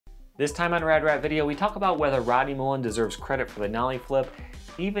This time on Rad Rat Video, we talk about whether Rodney Mullen deserves credit for the nollie flip,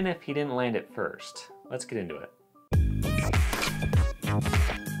 even if he didn't land it first. Let's get into it.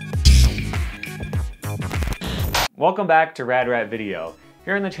 Welcome back to Rad Rat Video.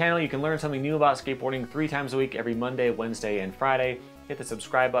 Here on the channel, you can learn something new about skateboarding 3 times a week, every Monday, Wednesday, and Friday. Hit the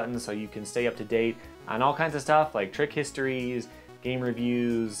subscribe button so you can stay up to date on all kinds of stuff like trick histories, game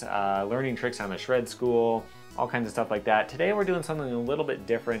reviews, learning tricks on the shred school, all kinds of stuff like that. Today we're doing something a little bit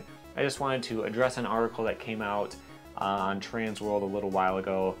different. I just wanted to address an article that came out on Transworld a little while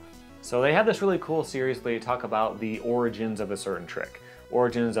ago. So they have this really cool series where they talk about the origins of a certain trick.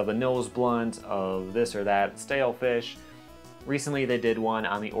 Origins of the nose blunt, of this or that stale fish. Recently they did one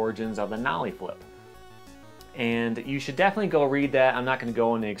on the origins of the nollie flip. And you should definitely go read that. I'm not going to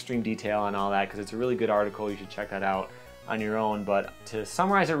go into extreme detail on all that because it's a really good article. You should check that out on your own. But to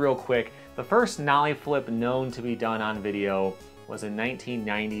summarize it real quick, the first nollie flip known to be done on video was in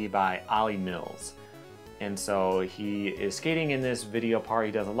 1990 by Ollie Mills. And so he is skating in this video part.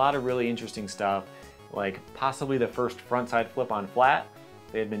 He does a lot of really interesting stuff, like possibly the first frontside flip on flat.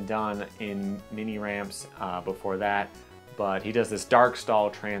 They had been done in mini ramps before that, but he does this dark stall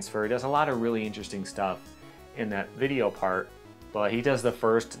transfer. He does a lot of really interesting stuff in that video part, but he does the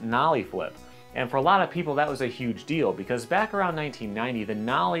first nollie flip. And for a lot of people, that was a huge deal because back around 1990, the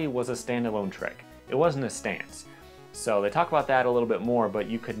nollie was a standalone trick. It wasn't a stance. So they talk about that a little bit more, but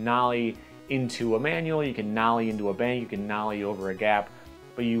you could nollie into a manual, you can nollie into a bank, you can nollie over a gap,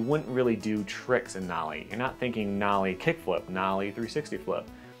 but you wouldn't really do tricks in nollie. You're not thinking nollie kickflip, nollie 360 flip.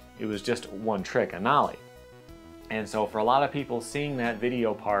 It was just one trick, a nollie. And so for a lot of people, seeing that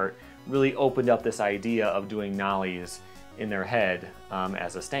video part really opened up this idea of doing nollies in their head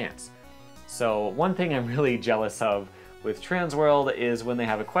as a stance. So one thing I'm really jealous of with Transworld is when they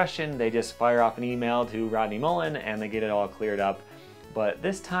have a question, they just fire off an email to Rodney Mullen and they get it all cleared up. But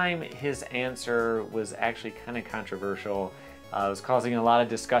this time his answer was actually kind of controversial. It was causing a lot of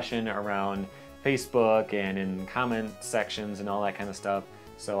discussion around Facebook and in comment sections and all that kind of stuff.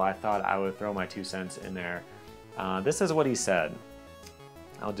 So I thought I would throw my 2 cents in there. This is what he said.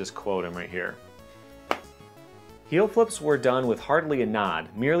 I'll just quote him right here. Heel flips were done with hardly a nod,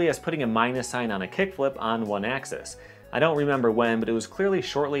 merely as putting a minus sign on a kickflip on one axis. I don't remember when, but it was clearly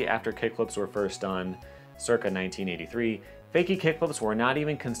shortly after kickflips were first done, circa 1983. Fakie kickflips were not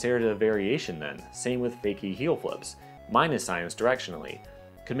even considered a variation then, same with fakie heel flips. Minus signs directionally.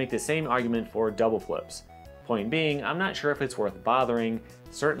 Could make the same argument for double flips. Point being, I'm not sure if it's worth bothering,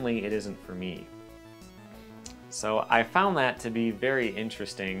 certainly it isn't for me. So I found that to be very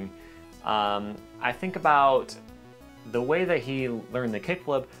interesting. I think about the way that he learned the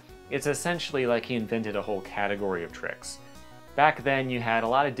kickflip, it's essentially like he invented a whole category of tricks. Back then you had a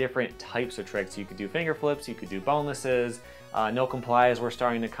lot of different types of tricks. You could do finger flips, you could do bonelesses, no complies were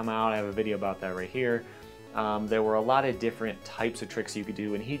starting to come out. I have a video about that right here. There were a lot of different types of tricks you could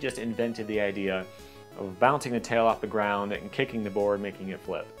do, and he just invented the idea of bouncing the tail off the ground and kicking the board, making it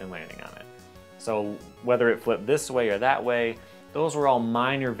flip and landing on it. So whether it flipped this way or that way, those were all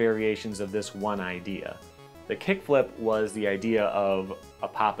minor variations of this one idea. The kickflip was the idea of a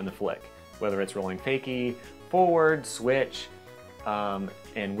pop and a flick, whether it's rolling fakie, forward, switch,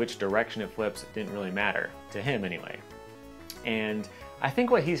 and which direction it flips, it didn't really matter, to him anyway. And I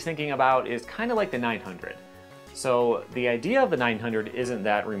think what he's thinking about is kind of like the 900. So the idea of the 900 isn't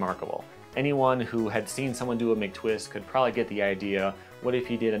that remarkable. Anyone who had seen someone do a McTwist could probably get the idea, what if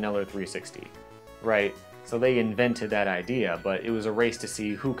he did another 360, right? So they invented that idea, but it was a race to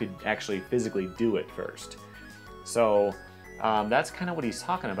see who could actually physically do it first. So that's kind of what he's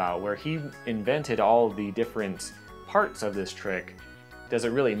talking about, where he invented all the different parts of this trick. Does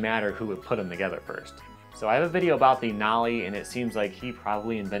it really matter who would put them together first? So I have a video about the nollie, and it seems like he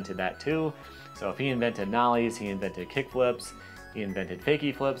probably invented that too. So if he invented nollies, he invented kick flips, he invented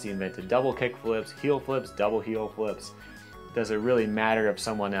fakie flips, he invented double kick flips, heel flips, double heel flips. Does it really matter if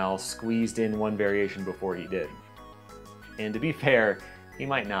someone else squeezed in one variation before he did? And to be fair, he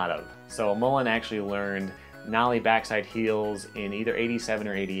might not have. So Mullen actually learned nollie backside heels in either 87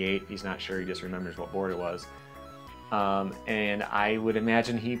 or 88. He's not sure, he just remembers what board it was. And I would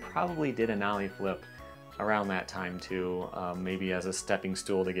imagine he probably did a nollie flip around that time too, maybe as a stepping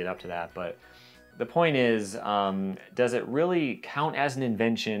stool to get up to that. But the point is, does it really count as an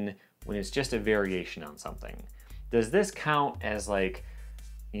invention when it's just a variation on something? Does this count as, like,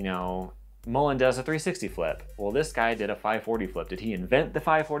 you know, Mullen does a 360 flip. Well, this guy did a 540 flip. Did he invent the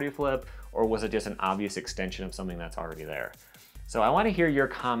 540 flip, or was it just an obvious extension of something that's already there? So I want to hear your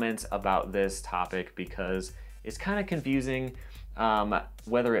comments about this topic because it's kind of confusing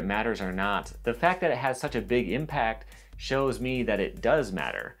whether it matters or not. The fact that it has such a big impact shows me that it does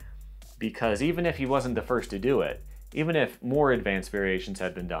matter. because even if he wasn't the first to do it, even if more advanced variations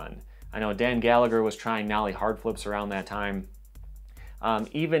had been done, I know Dan Gallagher was trying nollie hard flips around that time,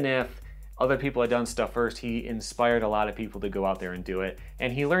 even if other people had done stuff first, he inspired a lot of people to go out there and do it,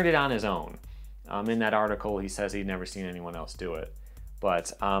 and he learned it on his own. In that article, he says he'd never seen anyone else do it.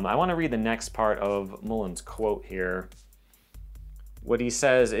 But I want to read the next part of Mullen's quote here. What he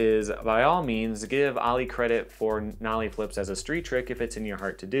says is, by all means, give Ollie credit for nollie flips as a street trick if it's in your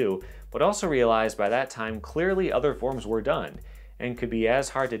heart to do, but also realize by that time clearly other forms were done and could be as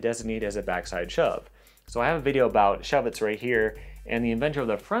hard to designate as a backside shove. So I have a video about shove it's right here, and the inventor of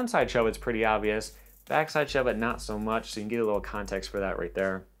the frontside shove it's pretty obvious, backside shove it not so much, so you can get a little context for that right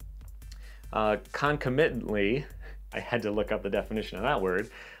there. Concomitantly, I had to look up the definition of that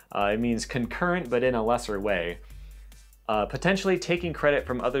word, it means concurrent but in a lesser way. Potentially taking credit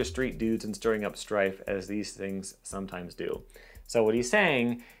from other street dudes and stirring up strife, as these things sometimes do. So what he's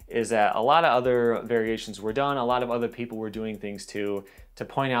saying is that a lot of other variations were done, a lot of other people were doing things too, to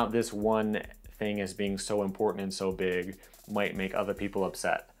point out this one thing as being so important and so big might make other people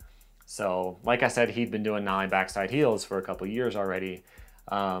upset. So like I said, he'd been doing nollie backside heels for a couple years already.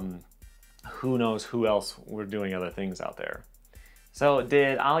 Who knows who else were doing other things out there. So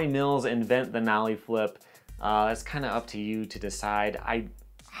did Ollie Mills invent the nollie flip? It's kind of up to you to decide. I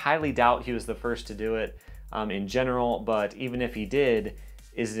highly doubt he was the first to do it in general, but even if he did,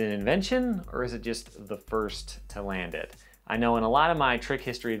 is it an invention or is it just the first to land it? I know in a lot of my trick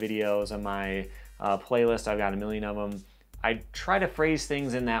history videos on my playlist, I've got a million of them, I try to phrase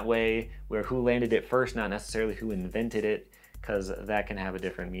things in that way where who landed it first, not necessarily who invented it, because that can have a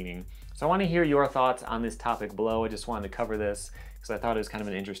different meaning. So I want to hear your thoughts on this topic below. I just wanted to cover this because I thought it was kind of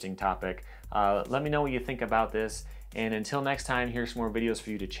an interesting topic. Let me know what you think about this, and until next time, here's some more videos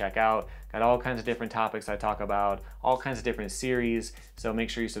for you to check out. Got all kinds of different topics I talk about, all kinds of different series, so make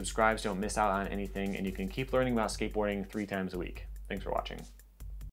sure you subscribe so you don't miss out on anything, and you can keep learning about skateboarding 3 times a week. Thanks for watching.